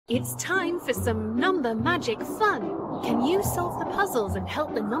It's time for some number magic fun. Can you solve the puzzles and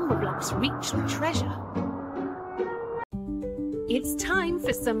help the number blocks reach the treasure? It's time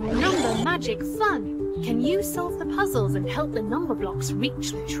for some number magic fun. Can you solve the puzzles and help the number blocks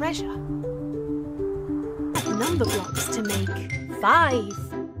reach the treasure? Number blocks to make 5,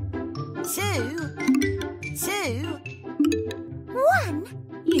 2,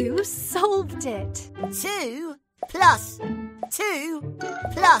 1. You solved it. 2 plus 2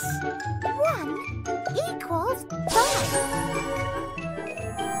 plus 1 equals 5.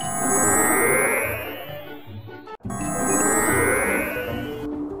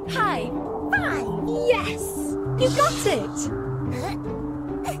 High 5. Yes! You got it!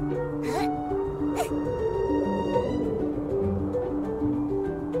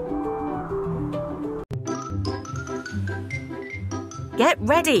 Get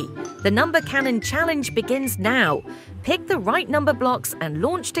ready! The Number Cannon Challenge begins now. Pick the right number blocks and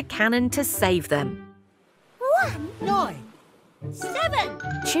launch the cannon to save them. 1, 9, 7.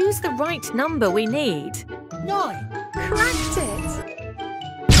 Choose the right number we need. 9. Cracked it!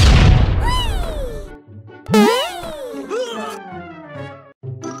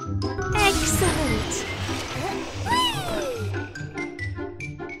 Excellent!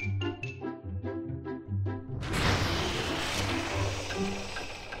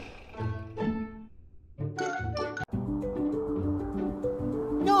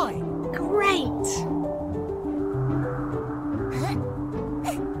 Great!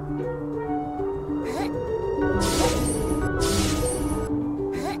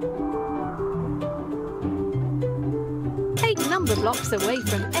 Take number blocks away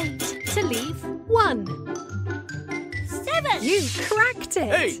from 8 to leave 1. 7. You cracked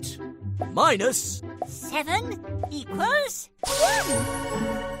it! 8 minus 7 equals 1.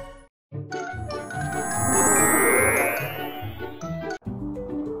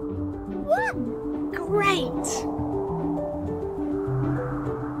 Great!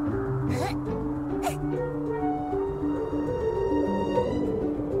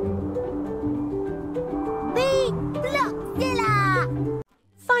 Blockzilla!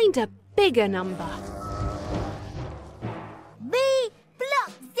 Find a bigger number. Me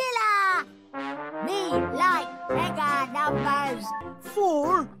Blockzilla! Me like bigger numbers.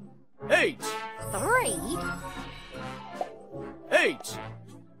 4 8 3. 8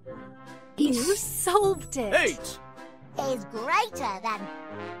 You solved it! 8 Is greater than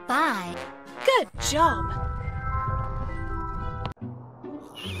 5. Good job!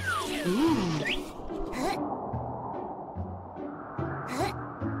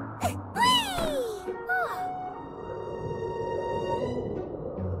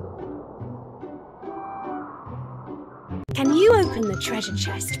 Can you open the treasure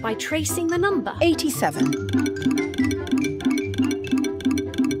chest by tracing the number? 87.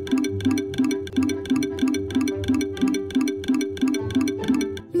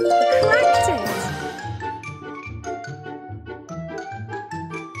 Cracked it!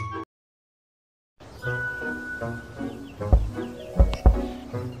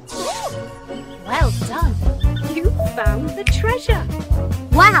 Well done! You found the treasure!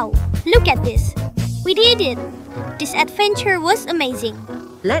 Wow, look at this. We did it. This adventure was amazing.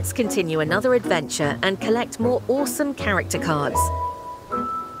 Let's continue another adventure and collect more awesome character cards.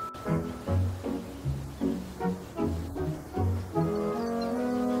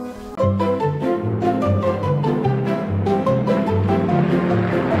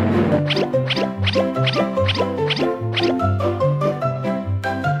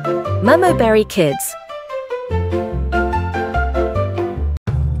 Momoberry Kids.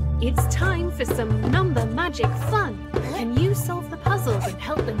 It's time for some number magic fun. Can you solve the puzzles and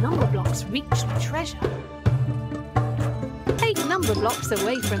help the number blocks reach the treasure? Take number blocks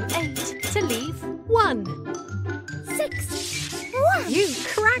away from 8 to leave 1. 6. 1. You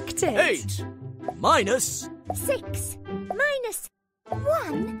cracked it! 8 minus 6 minus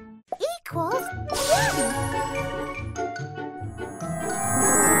 1 equals 1.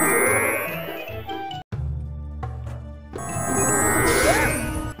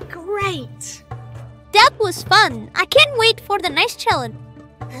 Great! That was fun. I can't wait for the next challenge.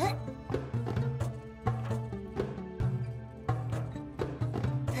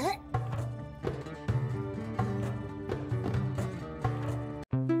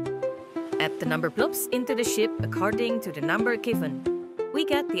 Add the number blocks into the ship according to the number given. We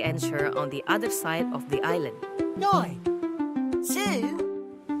get the answer on the other side of the island. 9.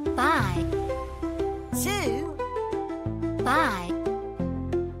 2. 5. 2. 5.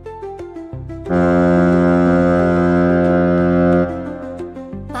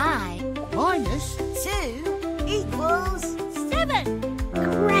 5 minus 2 equals 7.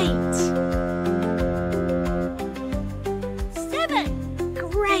 Great!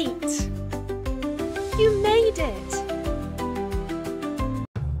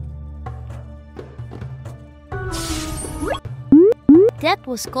 That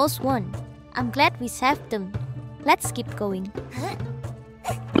was close one. I'm glad we saved them. Let's keep going.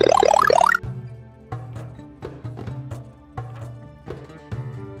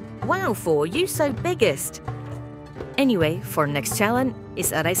 Wow, 4, you so biggest. Anyway, for next challenge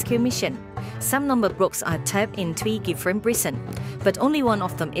is a rescue mission. Some number blocks are trapped in 3 different prisons, but only one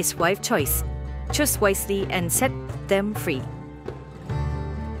of them is wife choice. Choose wisely and set them free.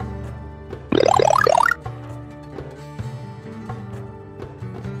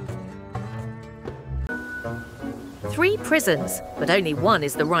 Three prisons, but only one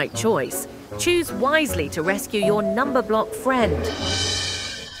is the right choice. Choose wisely to rescue your Numberblock friend.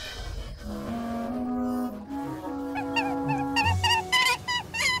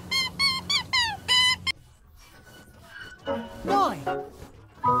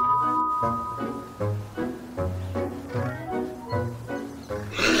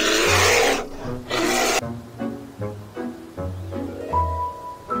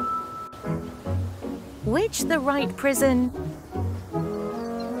 Which the right prison?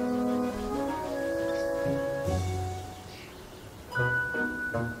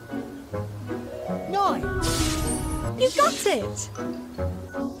 You got it!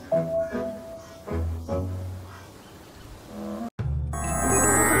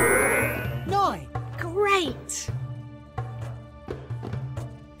 Great!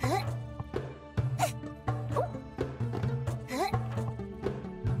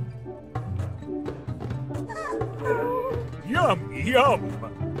 Yum, yum!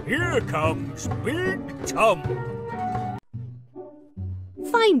 Here comes Big Tum!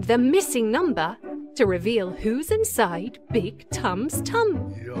 Find the missing number to reveal who's inside Big Tum's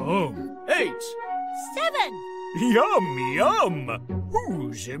tum. Yum! 8! 7, Yum, yum!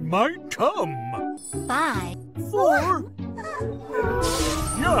 Who's in my tum? 5, 4!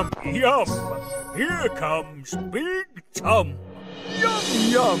 Yum, yum! Here comes Big Tum! Yum,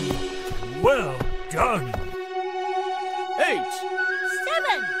 yum! Well done! 8!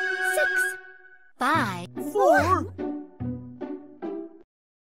 7, 6, 5, 4!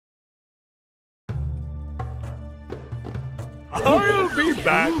 I'll be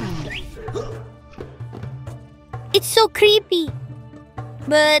back! It's so creepy.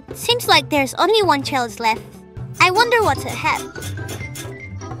 But seems like there's only one challenge left. I wonder what's ahead.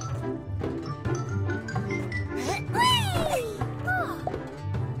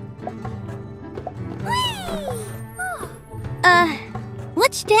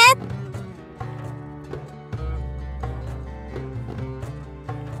 What's that?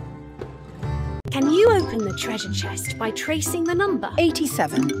 Can you open the treasure chest by tracing the number?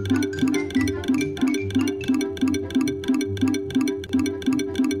 87.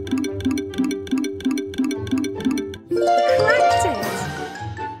 Cracked it!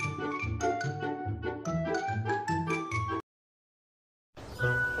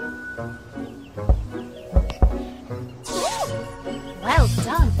 Well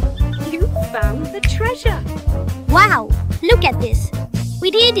done! You found the treasure! Wow, look at this.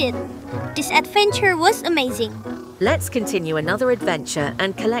 We did it. This adventure was amazing. Let's continue another adventure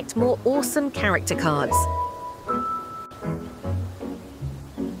and collect more awesome character cards.